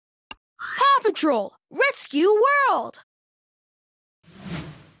Patrol Rescue World!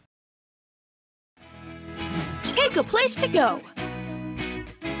 Pick a place to go.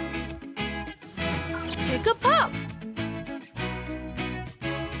 Pick a pup.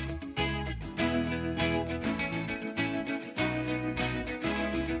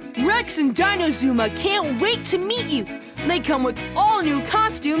 Rex and Dino Zuma can't wait to meet you. They come with all new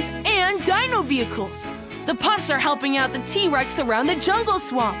costumes and dino vehicles. The pups are helping out the T-Rex around the jungle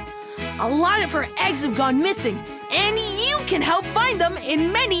swamp. A lot of her eggs have gone missing, and you can help find them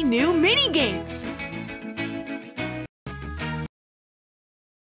in many new mini-games.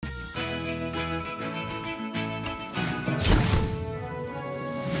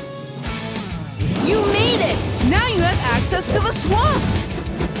 You made it! Now you have access to the swamp!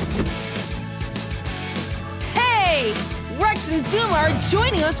 Hey! Rex and Zuma are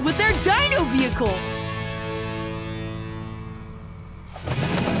joining us with their dino vehicles!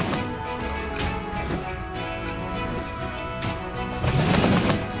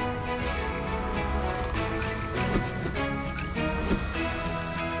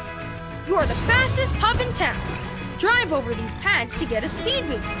 You're the fastest pup in town. Drive over these pads to get a speed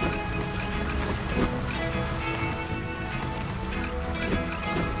boost.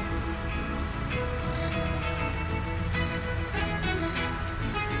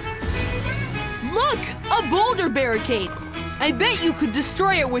 Look! A boulder barricade! I bet you could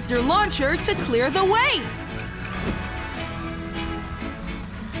destroy it with your launcher to clear the way!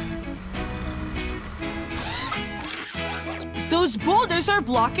 Those boulders are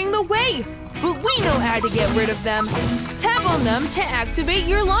blocking the way, but we know how to get rid of them. Tap on them to activate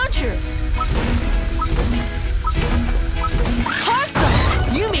your launcher.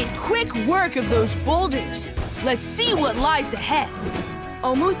 Awesome! You made quick work of those boulders. Let's see what lies ahead.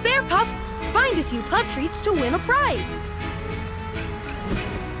 Almost there, pup. Find a few pup treats to win a prize.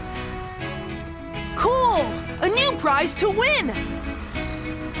 Cool! A new prize to win!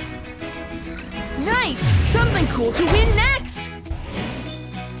 Nice! Something cool to win next!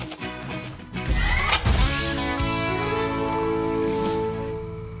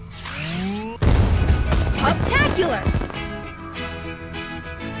 Puptacular!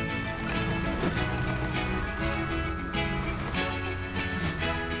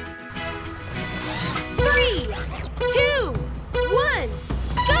 3, 2, 1,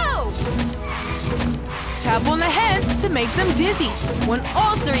 go! Tap on the heads to make them dizzy. When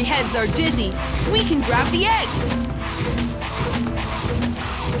all three heads are dizzy, we can grab the egg.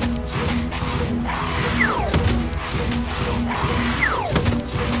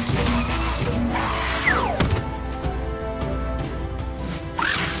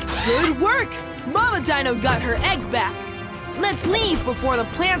 Good work! Mama Dino got her egg back. Let's leave before the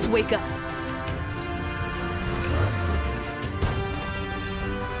plants wake up.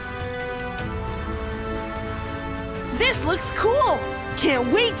 This looks cool!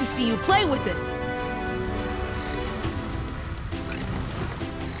 Can't wait to see you play with it!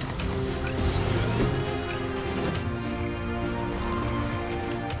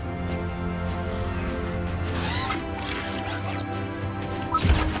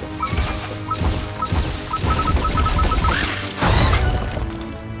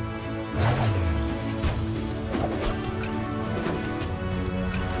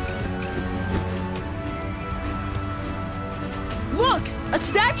 Look! A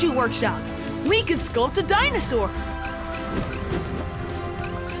statue workshop! We could sculpt a dinosaur!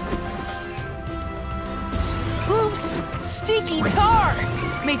 Oops! Sticky tar!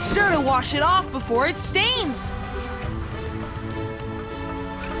 Make sure to wash it off before it stains!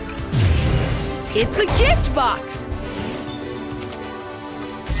 It's a gift box!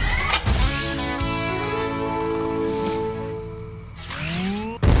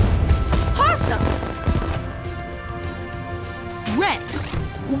 Awesome! Rex!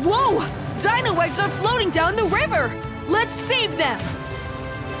 Whoa! Dino eggs are floating down the river! Let's save them!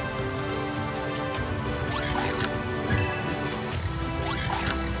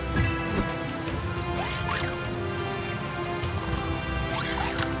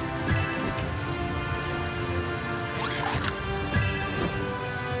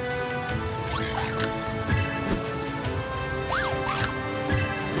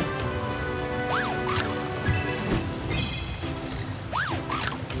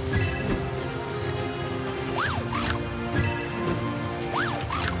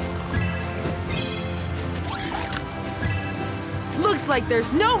 Looks like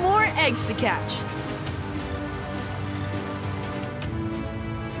there's no more eggs to catch.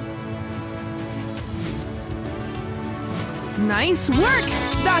 Nice work!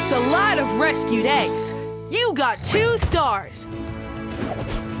 That's a lot of rescued eggs. You got 2 stars.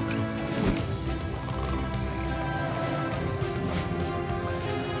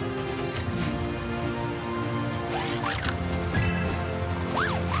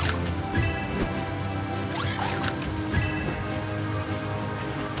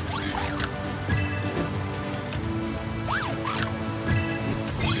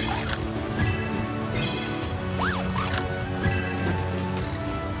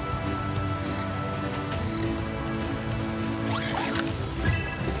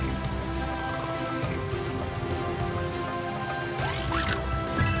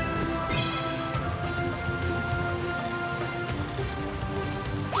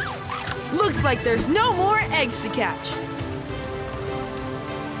 Looks like there's no more eggs to catch.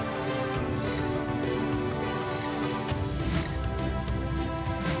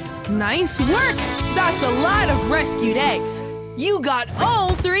 Nice work! That's a lot of rescued eggs. You got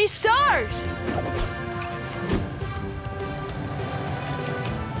all 3 stars!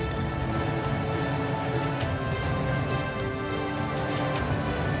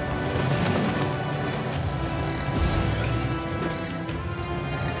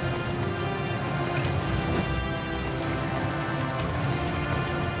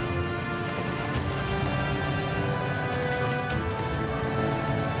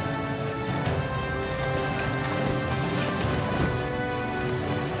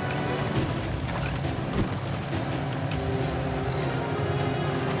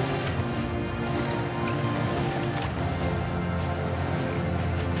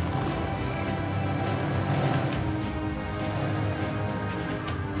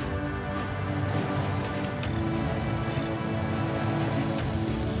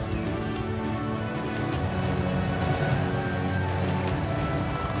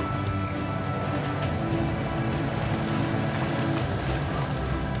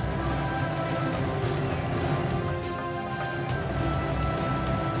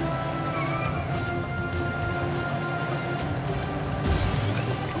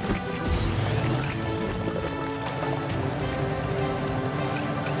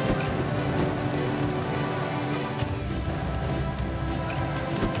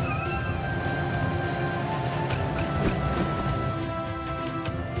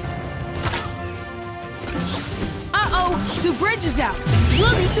 The bridge is out.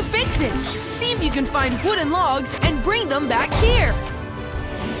 We'll need to fix it. See if you can find wooden logs and bring them back here.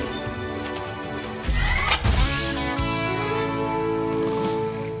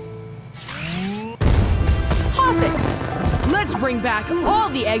 Perfect. Let's bring back all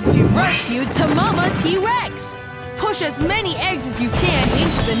the eggs you've rescued to Mama T-Rex. Push as many eggs as you can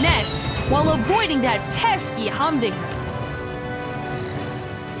into the nest while avoiding that pesky humdinger.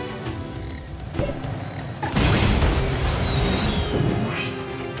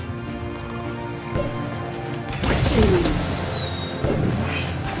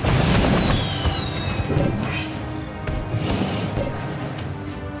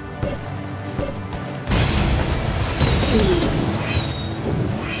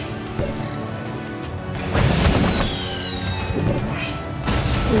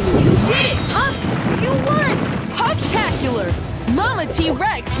 Mama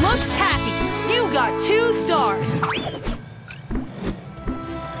T-Rex looks happy. You got 2 stars.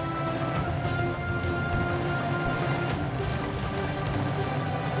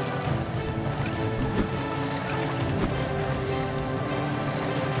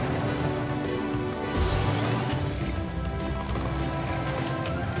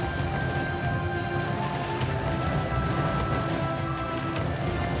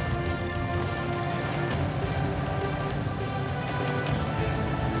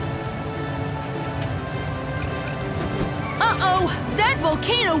 That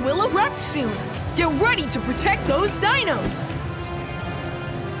volcano will erupt soon. Get ready to protect those dinos.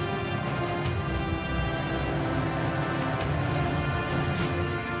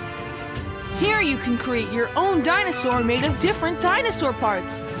 Here you can create your own dinosaur made of different dinosaur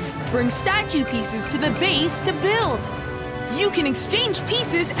parts. Bring statue pieces to the base to build. You can exchange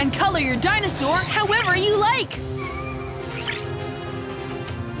pieces and color your dinosaur however you like.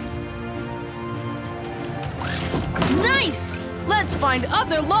 Nice! Let's find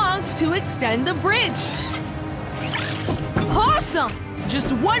other logs to extend the bridge. Awesome!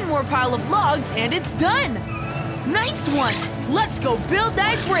 Just one more pile of logs and it's done. Nice one! Let's go build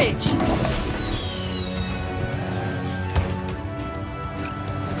that bridge.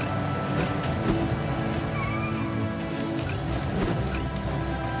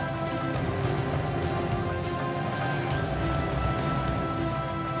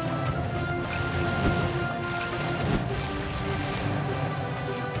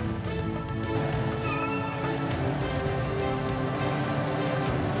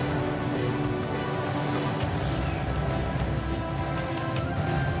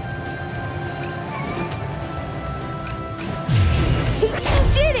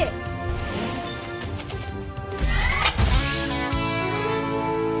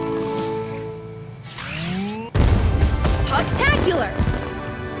 Spectacular!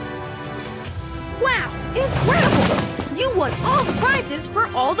 Wow, incredible! You won all the prizes for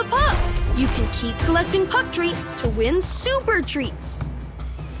all the pups! You can keep collecting pup treats to win super treats!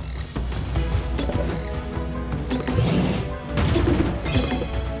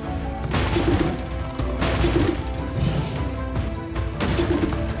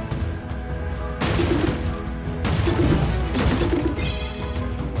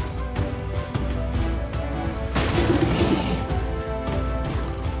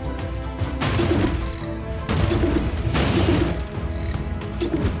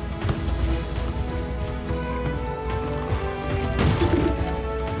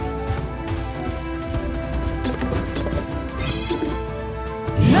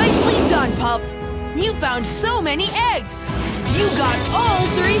 You found so many eggs! You got all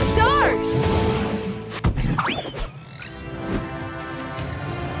 3 stars!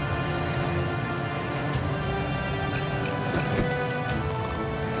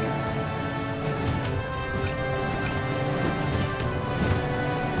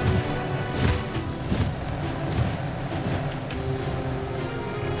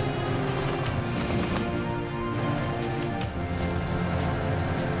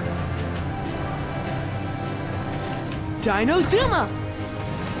 Dino Zuma!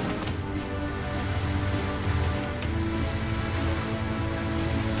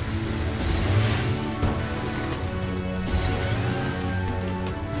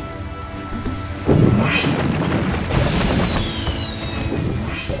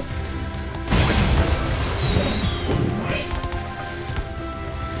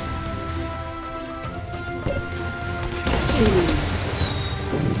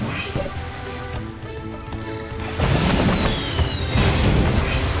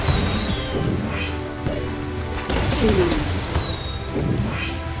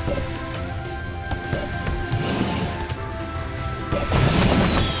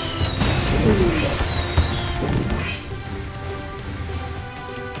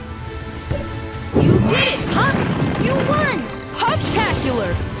 You did it, Pup! You won!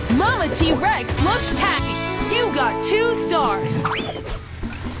 Puptacular! Mama T-Rex looks happy! You got 2 stars!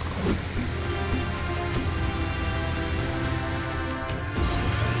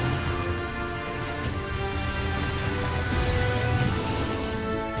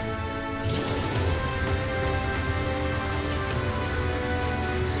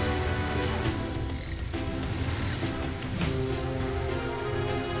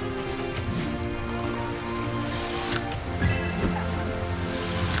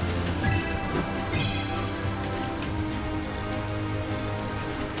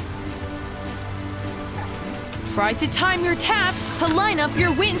 Try to time your taps to line up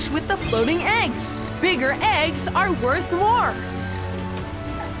your winch with the floating eggs. Bigger eggs are worth more.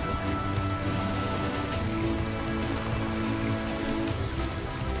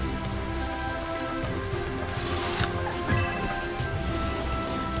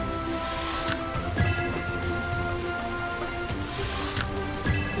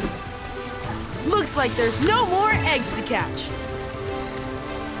 Looks like there's no more eggs to catch.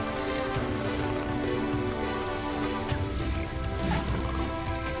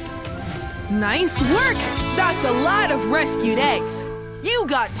 Nice work! That's a lot of rescued eggs. You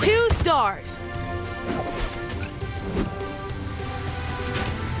got 2 stars.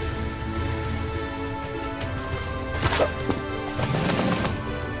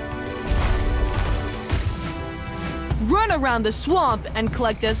 Run around the swamp and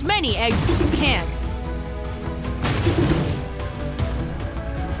collect as many eggs as you can.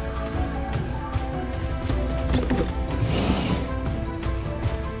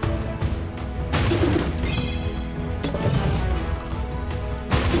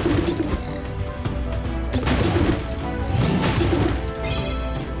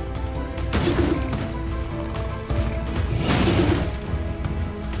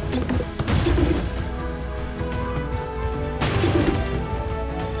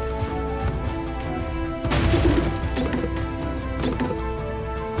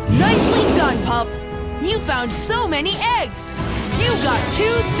 Nicely done, Pup! You found so many eggs! You got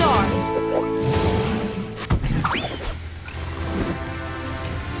 2 stars!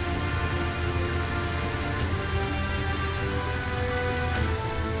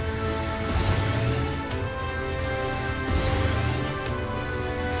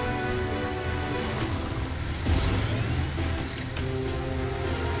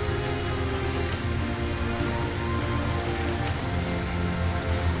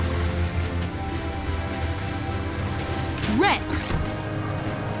 Rex.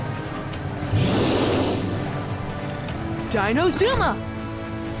 Dino Zuma.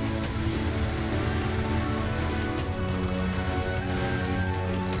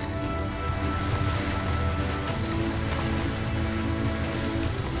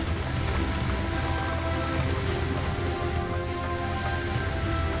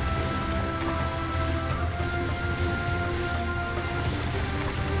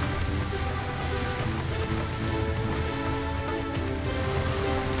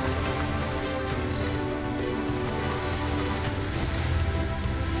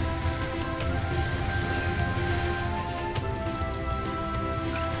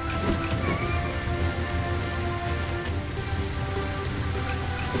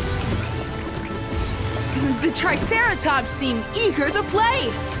 The Triceratops seem eager to play!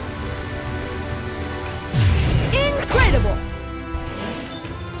 Incredible!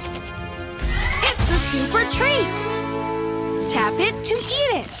 It's a super treat. Tap it to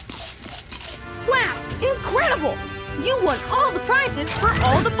eat it. Wow, incredible! You won all the prizes for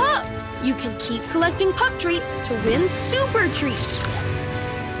all the pups. You can keep collecting pup treats to win super treats.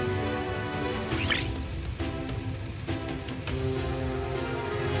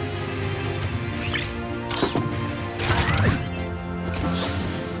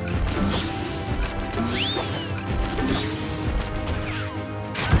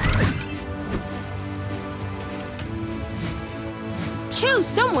 Choose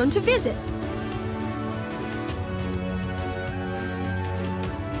someone to visit.